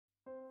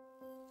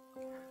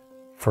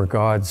For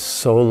God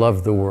so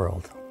loved the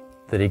world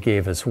that he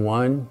gave his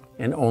one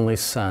and only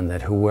Son,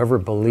 that whoever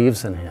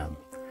believes in him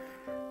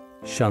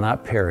shall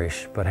not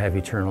perish but have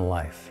eternal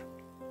life.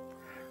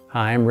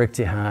 Hi, I'm Rick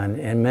DeHaan,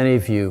 and many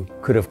of you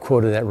could have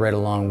quoted that right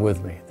along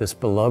with me, this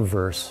beloved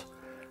verse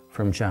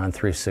from John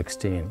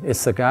 3:16.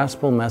 It's the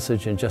gospel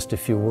message in just a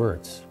few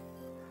words.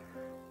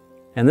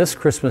 And this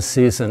Christmas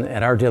season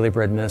at Our Daily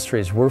Bread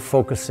Ministries, we're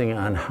focusing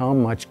on how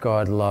much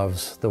God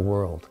loves the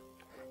world,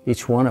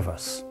 each one of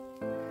us.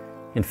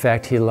 In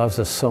fact, he loves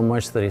us so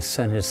much that he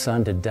sent his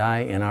Son to die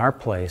in our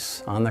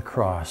place on the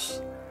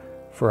cross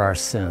for our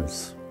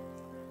sins.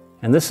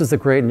 And this is the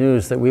great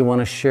news that we want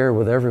to share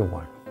with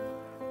everyone.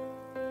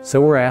 So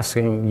we're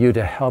asking you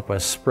to help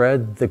us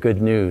spread the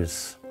good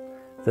news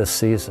this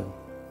season.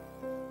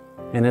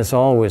 And as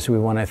always, we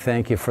want to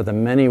thank you for the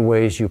many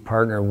ways you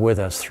partner with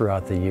us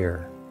throughout the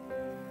year.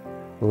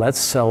 Let's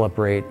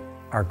celebrate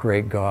our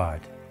great God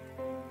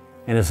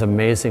and his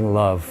amazing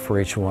love for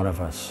each one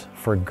of us.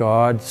 For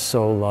God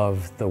so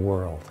loved the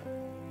world.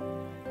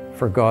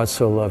 For God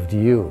so loved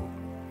you.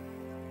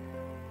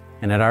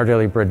 And at Our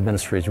Daily Bread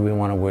Ministries, we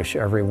want to wish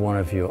every one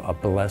of you a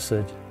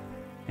blessed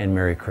and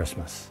Merry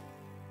Christmas.